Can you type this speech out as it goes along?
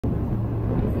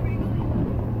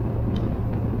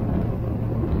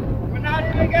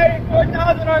only getting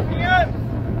 4,000 RPM.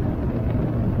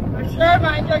 For sure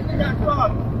my injector got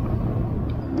clogged.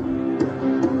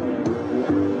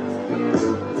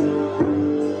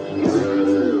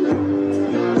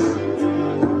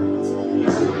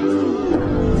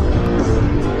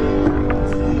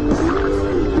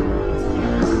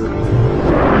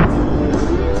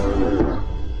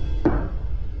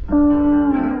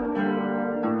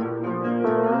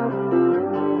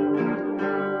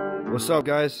 What's up,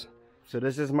 guys? So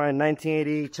this is my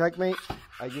 1980 Checkmate.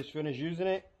 I just finished using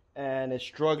it and it's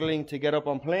struggling to get up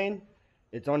on plane.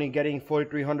 It's only getting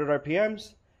 4,300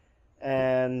 RPMs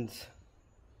and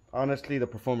honestly the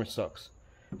performance sucks.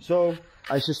 So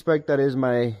I suspect that is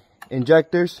my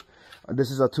injectors. This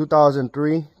is a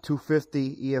 2003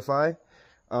 250 EFI.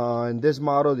 In this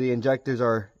model, the injectors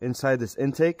are inside this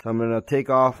intake. I'm gonna take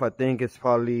off, I think it's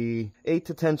probably 8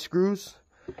 to 10 screws.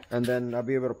 And then I'll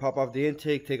be able to pop off the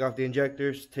intake, take off the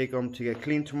injectors, take them to get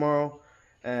cleaned tomorrow,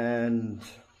 and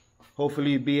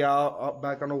hopefully be out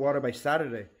back on the water by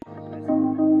Saturday.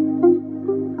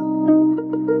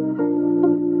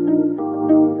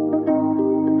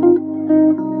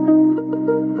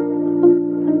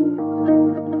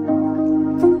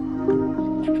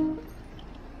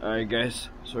 Alright guys,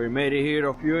 so we made it here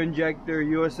to Fuel Injector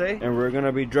USA, and we're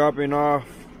gonna be dropping off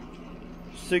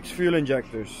 6 fuel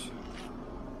injectors.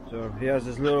 So he has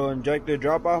this little injector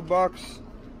drop-off box,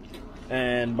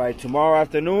 and by tomorrow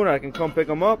afternoon I can come pick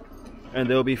them up and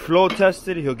they'll be flow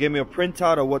tested. He'll give me a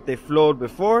printout of what they flowed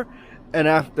before and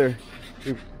after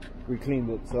we cleaned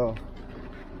it. So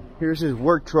here's his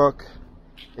work truck.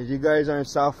 If you guys are in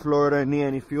South Florida and need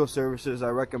any fuel services, I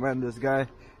recommend this guy.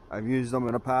 I've used them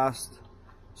in the past.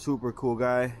 Super cool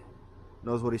guy,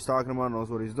 knows what he's talking about, knows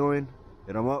what he's doing.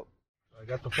 Hit him up. I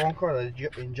got the phone call that the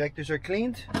injectors are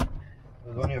cleaned.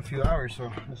 It was only a few hours,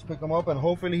 so let's pick them up and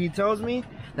hopefully he tells me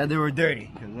that they were dirty,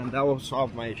 because then that will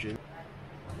solve my issue.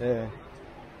 Yeah.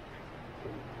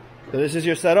 So this is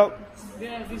your setup?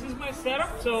 Yeah, this is my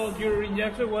setup. So your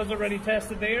injector was already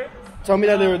tested there. Tell me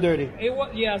that they were dirty. It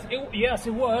was, yes,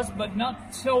 it was, but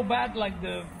not so bad like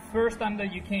the first time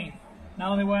that you came.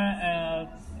 Now they went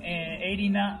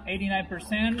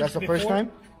 89%. That's the first time?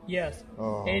 Yes.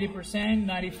 Oh. 80%,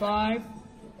 95,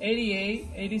 88,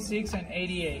 86, and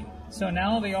 88. So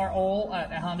now they are all at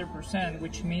 100%,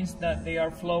 which means that they are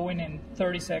flowing in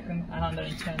 30 seconds,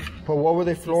 110. But what were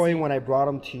they flowing when I brought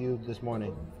them to you this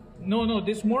morning? No,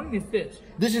 this morning is this.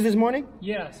 This is this morning?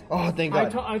 Yes. Oh, thank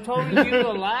God. I told you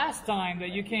the last time that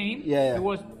you came, yeah. It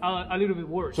was a little bit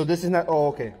worse. So this is not, oh,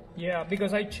 okay. Yeah,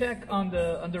 because I check on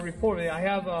the report. I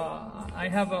have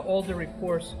all the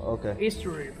reports. Okay.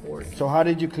 History reports. So how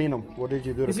did you clean them? What did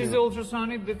you do? This is the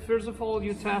ultrasonic. But first of all,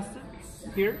 you test it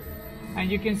here, and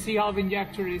you can see how the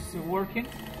injector is working.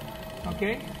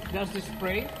 Okay, that's the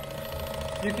spray.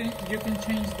 You can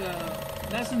change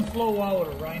that's in flow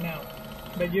water right now,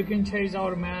 but you can change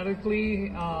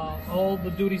automatically all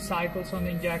the duty cycles on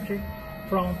the injector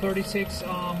from 36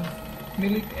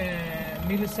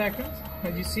 milliseconds.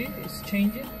 As you see, it's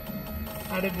changing.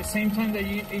 And at the same time that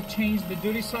it changed the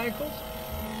duty cycles,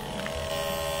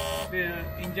 the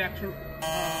injector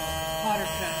powder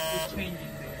test is changing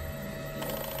there.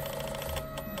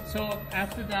 So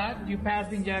after that, you pass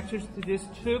the injectors to these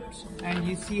tubes and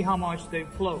you see how much they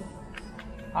flow.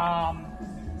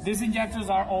 These injectors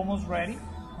are almost ready.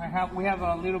 We have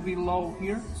a little bit low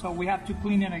here, so we have to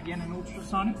clean it again in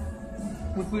ultrasonic.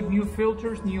 We put new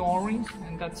filters, new O-rings,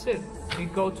 and that's it. We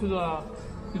go to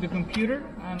the computer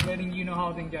and letting you know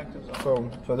how the injectors are.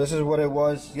 So this is what it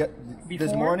was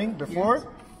this morning, before, yes.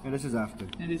 And this is after.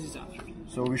 And this is after.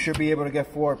 So we should be able to get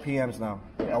 4 PMs now.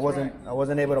 I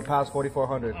wasn't able to pass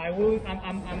 4,400. I will.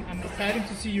 I'm excited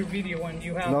to see your video when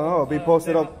you have. No, it'll be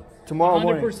posted up tomorrow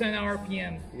morning. 100%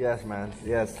 RPM. Yes, man.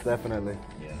 Yes, definitely.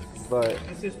 Yeah. But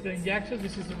this is the injector.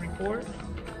 This is the report.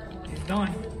 It's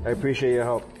done. I appreciate your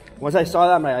help. Once I saw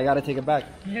that, I'm like, I gotta take it back.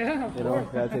 Yeah, you know,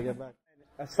 gotta take it back.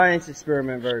 A science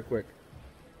experiment, very quick.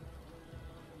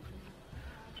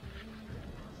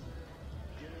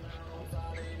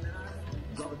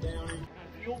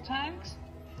 Fuel tanks.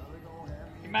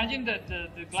 Imagine that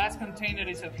the glass container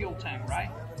is a fuel tank,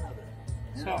 right?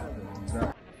 So, the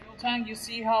fuel tank, you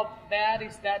see how bad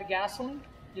is that gasoline?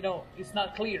 You know, it's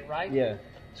not clear, right? Yeah.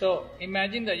 So,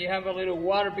 imagine that you have a little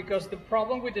water, because the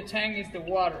problem with the tank is the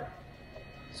water.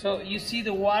 So, you see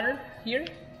the water here?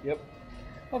 Yep.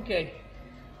 Okay.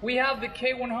 We have the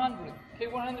K100.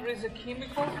 K100 is a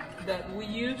chemical that we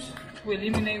use to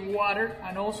eliminate water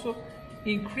and also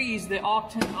increase the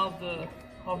octane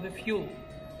of the fuel.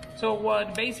 So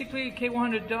what basically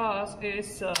K100 does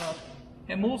is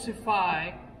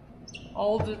emulsify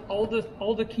all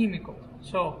the chemicals.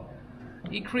 So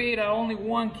it created only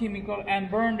one chemical and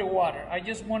burned the water. I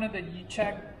just wanted that you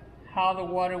check how the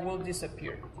water will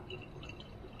disappear.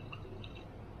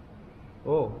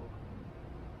 Oh.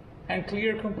 And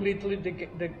clear completely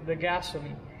the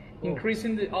gasoline,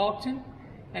 increasing the octane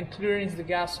and clearing the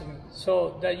gasoline,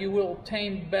 so that you will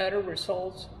obtain better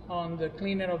results on the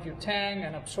cleaning of your tank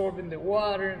and absorbing the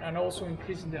water, and also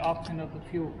increasing the octane of the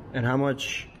fuel. And how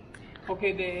much?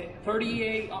 Okay, the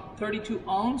 32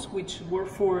 ounce, which were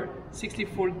for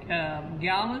 64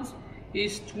 gallons,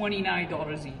 is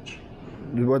 $29 each.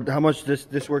 How much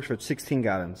this works for 16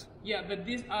 gallons? Yeah, but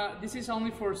this is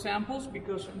only for samples,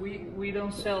 because we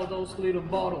don't sell those little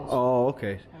bottles. Oh,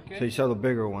 okay. So you sell the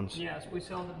bigger ones? Yes, we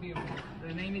sell the bigger ones.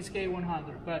 The name is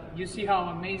K100, but you see how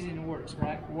amazing it works,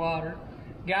 right? Water,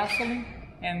 gasoline,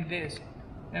 and this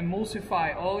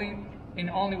emulsify all in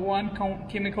only one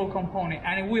chemical component,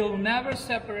 and it will never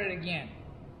separate again.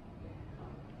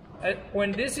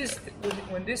 When this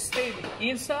stays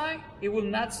inside, it will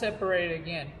not separate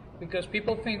again, because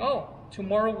people think, oh,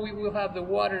 tomorrow we will have the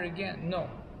water again. No,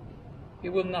 it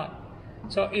will not.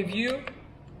 So if you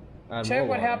check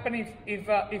what happened if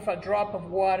a drop of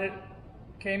water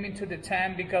came into the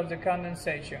tank because of the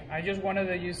condensation. I just wanted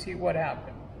that you see what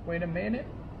happened. Wait a minute.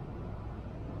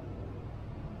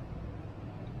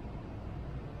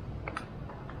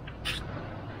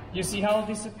 You see how it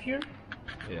disappeared?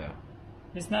 Yeah.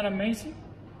 It's not amazing?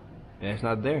 Yeah, it's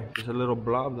not there. There's a little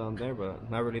blob down there, but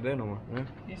not really there no more. Yeah.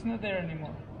 It's not there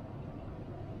anymore.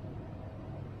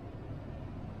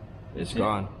 It's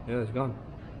gone. Yeah, it's gone.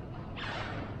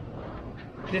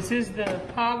 This is the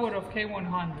power of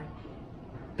K100.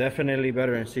 Definitely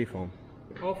better than seafoam.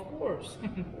 Of course.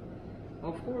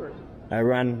 Of course. I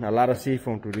ran a lot of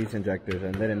seafoam through these injectors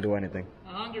and they didn't do anything.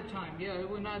 100 times, yeah, it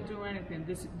will not do anything.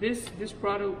 This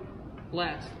product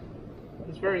lasts.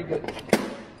 It's very good.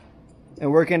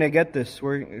 And where can they get this?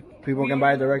 Where people can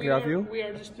buy it directly off you? We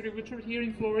are distributors here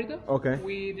in Florida. Okay.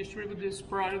 We distribute this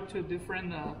product to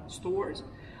different stores,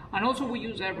 and also we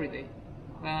use every day.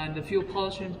 The fuel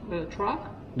polishing truck.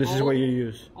 This is what you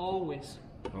use? Always.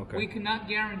 Okay. We cannot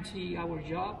guarantee our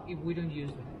job if we don't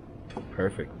use them.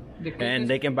 Perfect. And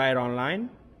they can buy it online?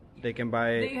 They can buy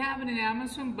it? They have it in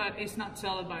Amazon, but it's not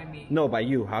sold by me. No, by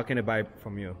you. How can they buy it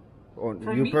from you? Or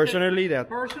from you me, personally?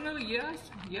 Personally,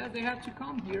 yes. Yeah, they have to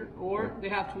come here, or they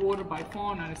have to order by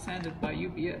phone and send it by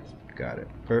UPS. Got it.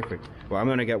 Perfect. Well, I'm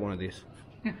going to get one of these.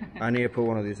 I need to put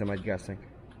one of these in my gas tank.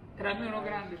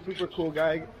 Super cool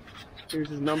guy. Here's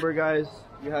his number, guys.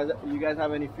 You guys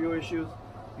have any fuel issues,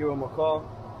 give him a call.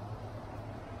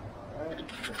 All right,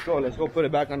 let's go. Let's go put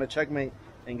it back on the checkmate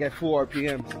and get full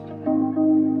RPMs.